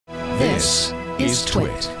This is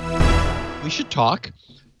TWiT. We should talk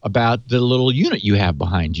about the little unit you have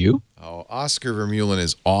behind you. Oh, Oscar Vermeulen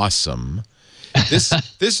is awesome.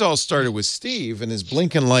 This all started with Steve and his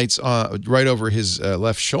blinking lights right over his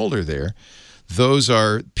left shoulder there. Those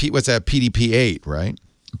are, what's that, PiDP-11, right?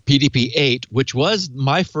 PiDP-11, which was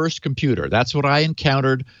my first computer. That's what I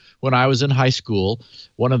encountered when I was in high school.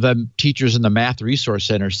 One of the teachers in the Math Resource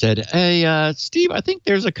Center said, hey, Steve, I think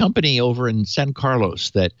there's a company over in San Carlos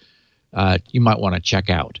that you might want to check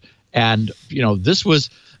out. And, you know, this was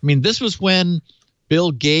when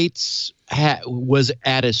Bill Gates was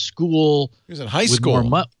at a school. He was in high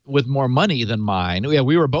school. With more money than mine. Yeah,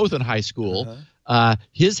 we were both in high school.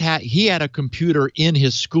 He had a computer in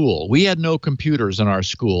his school. We had no computers in our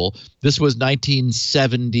school. This was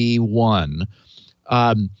 1971.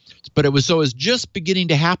 But it was just beginning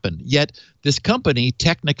to happen. Yet this company,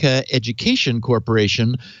 Technica Education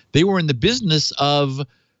Corporation, they were in the business of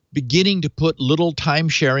beginning to put little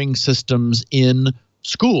time-sharing systems in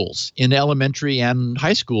schools, in elementary and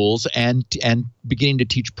high schools, and beginning to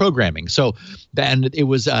teach programming. So, and it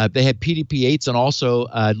was they had PiDP-11s and also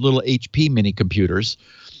little HP mini computers.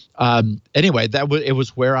 Anyway, it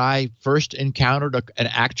was where I first encountered an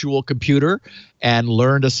actual computer and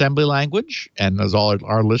learned assembly language. And as all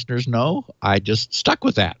our listeners know, I just stuck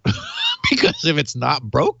with that because if it's not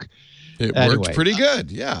broke, it worked pretty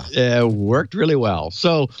good. Yeah, it worked really well.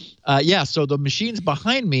 So, so the machines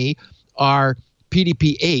behind me are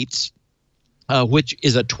PiDP-11s, which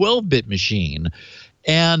is a 12-bit machine,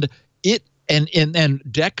 and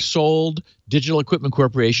DEC Digital Equipment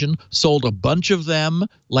Corporation sold a bunch of them.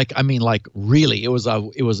 Really, it was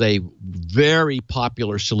a very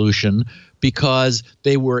popular solution because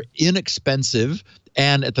they were inexpensive,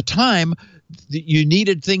 and at the time, you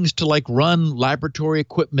needed things to run laboratory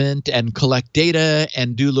equipment and collect data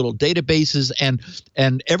and do little databases,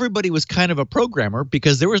 and everybody was kind of a programmer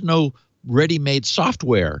because there was no ready-made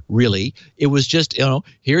software, really. It was just,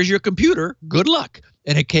 here's your computer, good luck.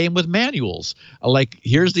 And it came with manuals,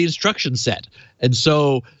 here's the instruction set. And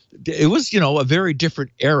so it was, a very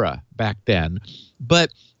different era back then.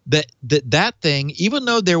 But that thing, even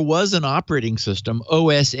though there was an operating system,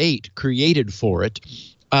 OS 8, created for it,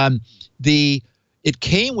 it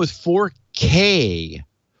came with 4K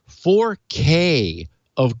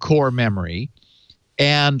of core memory.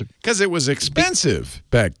 And because it was expensive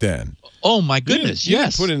back then. Oh my goodness! You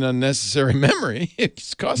didn't put in unnecessary memory.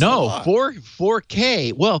 It's cost a lot.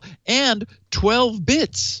 4K. Well, and 12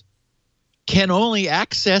 bits can only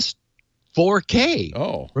access 4K.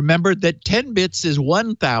 Oh, remember that 10 bits is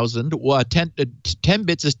 1,000. Well, 10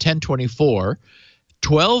 bits is 1024.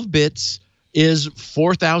 12 bits is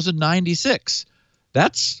 4,096.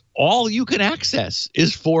 That's all you can access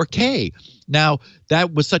is 4K. Now,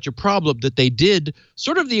 that was such a problem that they did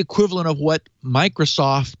sort of the equivalent of what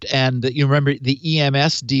Microsoft and you remember the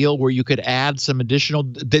EMS deal where you could add some additional.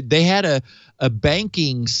 They had a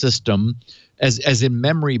banking system, as in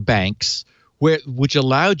memory banks, which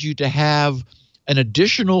allowed you to have an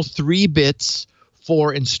additional 3 bits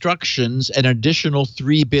for instructions and additional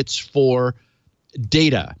 3 bits for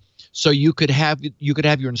data. So you could have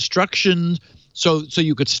your instructions. So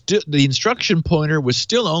you could the instruction pointer was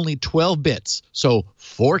still only 12 bits, so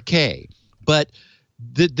 4K. But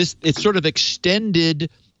it sort of extended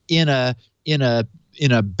in a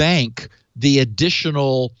bank the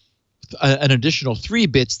additional an additional 3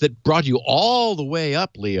 bits that brought you all the way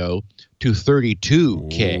up, Leo, to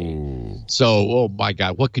 32K. Ooh. So, oh my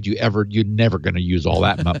God, what could you ever? You're never going to use all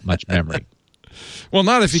that much memory. Well,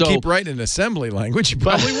 not if you keep writing in assembly language. You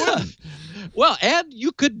probably wouldn't. Well, and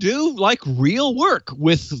you could do real work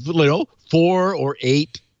with 4 or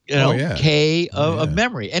 8 K of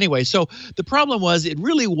memory. Anyway, so the problem was it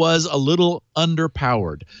really was a little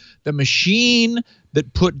underpowered. The machine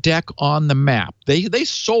that put DEC on the map, they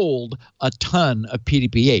sold a ton of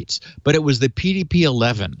PiDP-11s, but it was the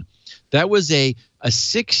PiDP-11. That was a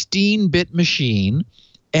 16-bit machine.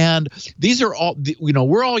 And these are all,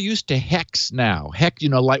 we're all used to hex now. Hex,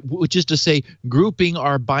 which is to say grouping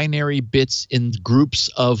our binary bits in groups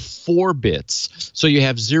of 4 bits. So you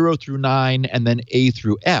have 0 through 9 and then A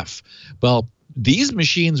through F. Well, these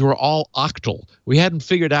machines were all octal. We hadn't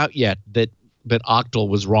figured out yet that octal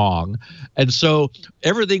was wrong. And so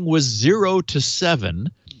everything was 0 to 7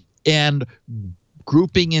 and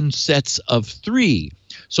grouping in sets of 3.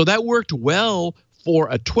 So that worked well for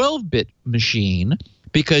a 12-bit machine,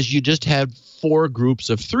 because you just had 4 groups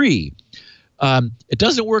of 3. It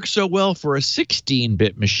doesn't work so well for a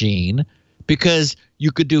 16-bit machine because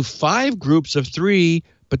you could do 5 groups of 3,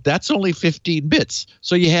 but that's only 15 bits.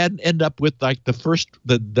 So you end up with like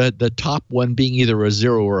the top one being either a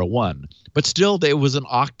 0 or a 1. But still, it was an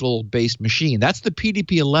octal-based machine. That's the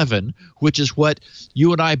PiDP-11, which is what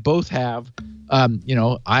you and I both have.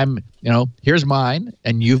 Here's mine,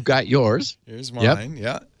 and you've got yours. Here's mine,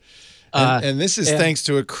 yeah. And this is thanks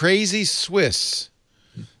to a crazy Swiss,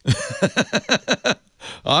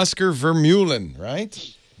 Oscar Vermeulen,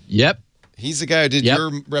 right? Yep. He's the guy who did your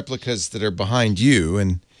replicas that are behind you,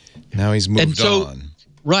 and now he's moved on.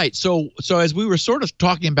 Right. So as we were sort of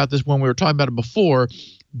talking about this when we were talking about it before,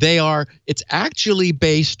 it's actually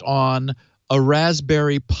based on a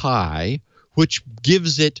Raspberry Pi, which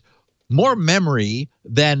gives it more memory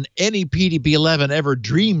than any PiDP-11 ever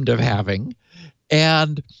dreamed of having.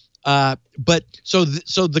 And but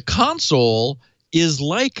the console is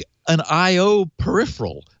like an I/O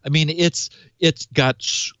peripheral. I mean, it's got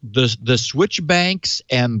the switch banks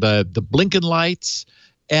and the blinking lights.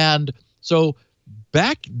 And so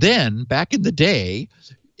back in the day,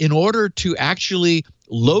 in order to actually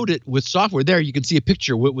load it with software, there you can see a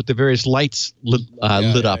picture with the various lights lit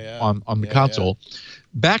up on the console. Yeah.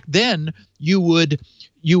 Back then,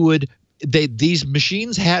 these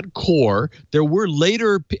machines had core. There were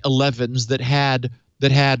later 11s that had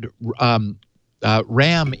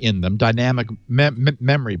RAM in them, dynamic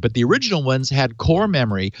memory, but the original ones had core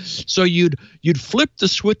memory. So you'd flip the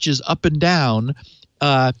switches up and down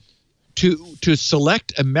to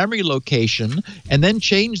select a memory location, and then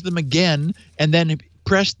change them again, and then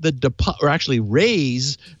press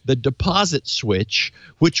raise the deposit switch,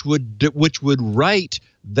 which would write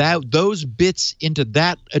those bits into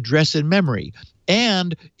that address in memory,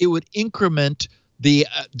 and it would increment the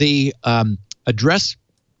address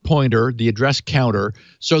pointer, the address counter,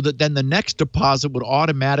 so that then the next deposit would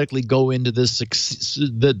automatically go into the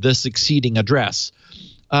succeeding address.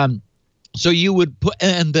 So you would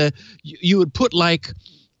put like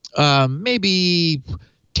maybe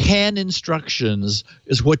 10 instructions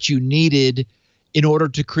is what you needed in order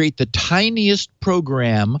to create the tiniest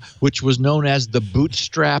program, which was known as the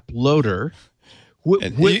bootstrap loader,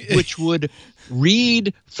 which would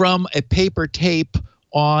read from a paper tape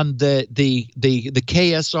on the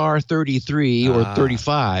KSR 33 or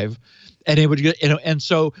 35, and it would and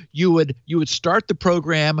so you would start the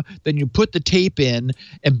program, then you put the tape in,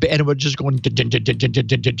 and it would just go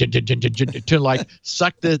to like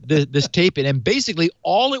suck this tape in, and basically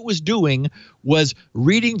all it was doing was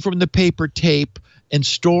reading from the paper tape and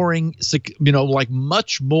storing like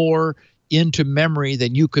much more into memory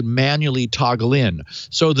than you could manually toggle in.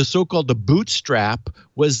 So the so-called the bootstrap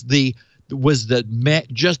was just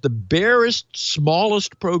the barest,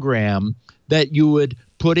 smallest program that you would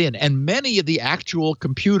put in. And many of the actual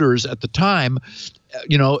computers at the time,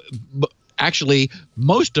 actually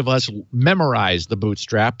most of us memorized the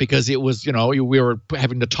bootstrap because it was, we were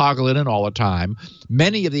having to toggle it in all the time.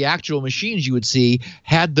 Many of the actual machines you would see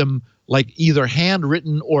had them like either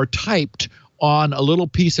handwritten or typed on a little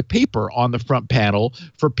piece of paper on the front panel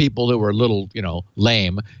for people who were a little,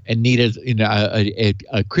 lame and needed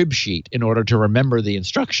a crib sheet in order to remember the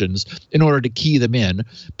instructions, in order to key them in.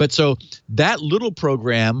 But so that little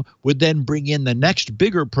program would then bring in the next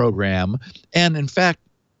bigger program. And in fact,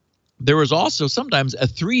 there was also sometimes a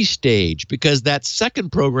 3-stage, because that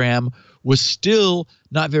second program was still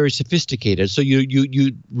not very sophisticated. So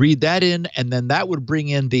you read that in, and then that would bring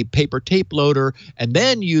in the paper tape loader, and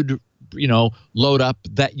then you'd load up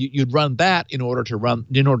that you'd run that in order to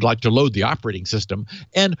load the operating system.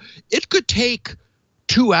 And it could take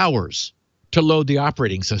 2 hours to load the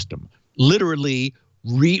operating system, literally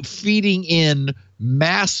feeding in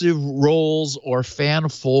massive rolls or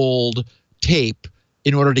fan-fold tape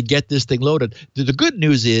in order to get this thing loaded. The good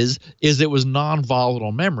news is it was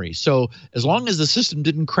non-volatile memory. So as long as the system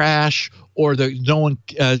didn't crash or no one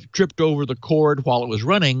tripped over the cord while it was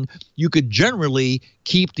running, you could generally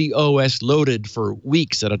keep the OS loaded for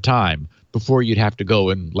weeks at a time before you'd have to go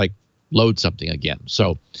and like load something again.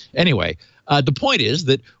 So anyway, the point is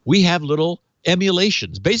that we have little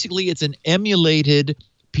emulations. Basically, it's an emulated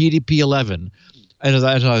PiDP-11. And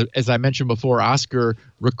as I mentioned before, Oscar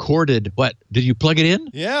recorded what? Did you plug it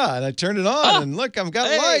in? Yeah, and I turned it on, and look, I've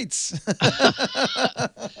got lights.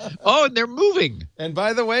 Oh, and they're moving. And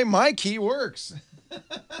by the way, my key works.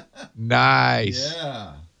 Nice.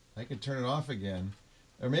 Yeah, I could turn it off again.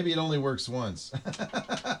 Or maybe it only works once.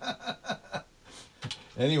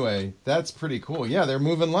 Anyway, that's pretty cool. Yeah, they're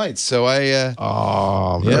moving lights. So I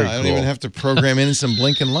cool. I don't even have to program in some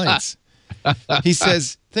blinking lights. He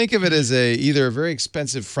says, think of it as either a very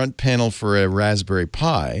expensive front panel for a Raspberry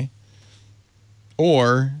Pi,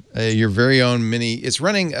 or your very own mini. It's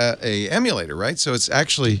running a emulator, right? So it's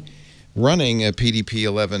actually running a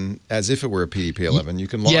PiDP-11 as if it were a PiDP-11. You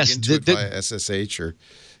can log into it via SSH or.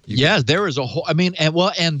 There is a whole. I mean,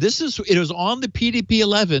 and this is it was on the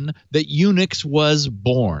PiDP-11 that Unix was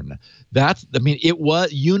born.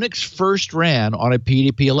 Unix first ran on a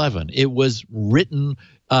PiDP-11. It was written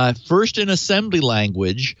first in assembly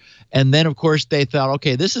language, and then of course they thought,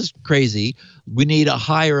 okay, this is crazy. We need a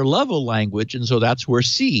higher level language, and so that's where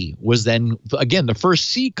C was. Then again, the first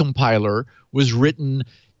C compiler was written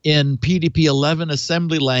in PiDP-11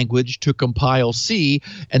 assembly language to compile C,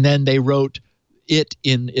 and then they wrote it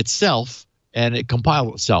in itself, and it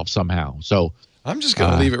compiled itself somehow. So I'm just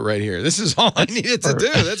going to leave it right here. This is all I needed to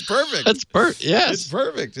do. That's perfect. That's perfect. Yes, it's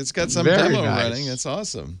perfect. It's got some demo running. That's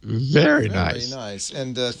awesome. Very nice. Very nice.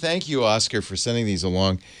 And thank you, Oscar, for sending these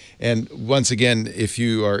along. And once again, if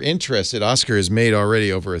you are interested, Oscar has made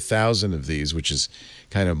already over 1,000 of these, which is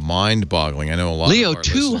kind of mind-boggling. I know a lot. Leo, of our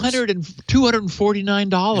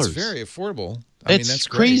 $249. It's very affordable. I mean, that's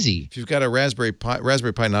crazy. If you've got a Raspberry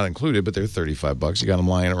Pi not included, but they're $35. You got them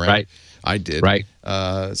lying around. Right. I did. Right.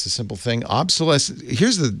 It's a simple thing.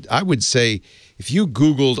 Obsolescence. I would say if you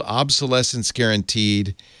Googled Obsolescence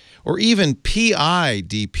Guaranteed, or even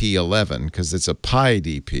PiDP-11, because it's a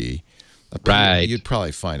PiDP, you'd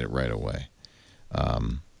probably find it right away.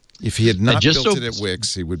 If he had not built it at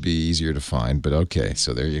Wix, it would be easier to find. But okay,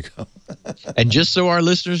 so there you go. And just so our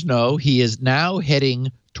listeners know, he is now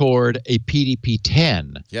heading toward a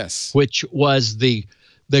PiDP-10. Yes. Which was the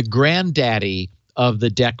granddaddy of the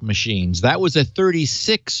DEC machines. That was a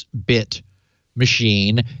 36-bit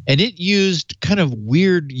machine, and it used kind of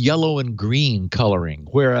weird yellow and green coloring,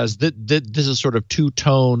 whereas this is sort of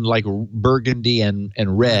two-tone, like burgundy and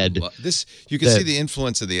red. You can see the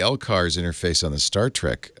influence of the LCARS interface on the Star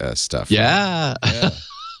Trek stuff. Yeah. Right?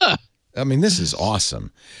 Yeah. I mean, this is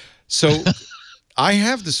awesome. So I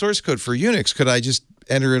have the source code for Unix. Could I just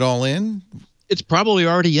enter it all in? It's probably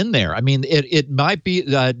already in there. I mean, it might be.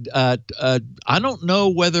 I don't know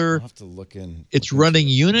whether I'll have to look in. It's running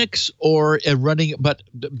Unix or running, but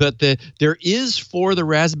there is for the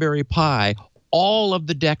Raspberry Pi all of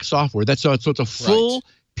the DEC software. So it's a full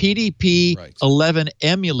PiDP-11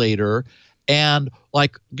 emulator, and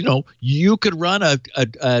you could run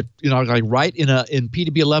write in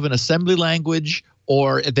PiDP-11 assembly language.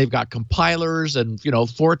 Or they've got compilers and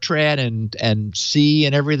Fortran and C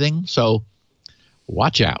and everything. So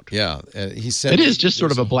watch out. Yeah, he said it is just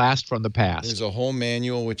sort of a blast from the past. There's a whole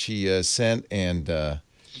manual which he sent, and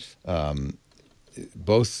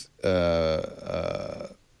both.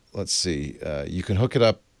 Let's see. You can hook it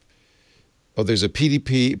up. Oh, there's a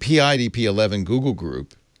PiDP-11 Google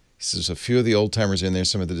group. He says a few of the old timers in there.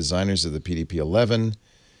 Some of the designers of the PiDP-11.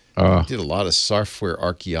 He did a lot of software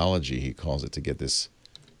archaeology, he calls it, to get this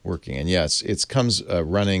working. And yes, it comes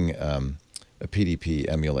running a PiDP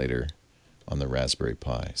emulator on the Raspberry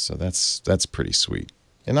Pi. So that's pretty sweet.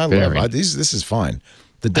 And I love it. This is fine.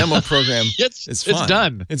 The demo program is fine. It's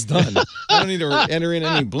done. It's done. I don't need to enter in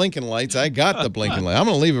any blinking lights. I got the blinking light. I'm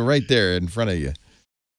going to leave it right there in front of you.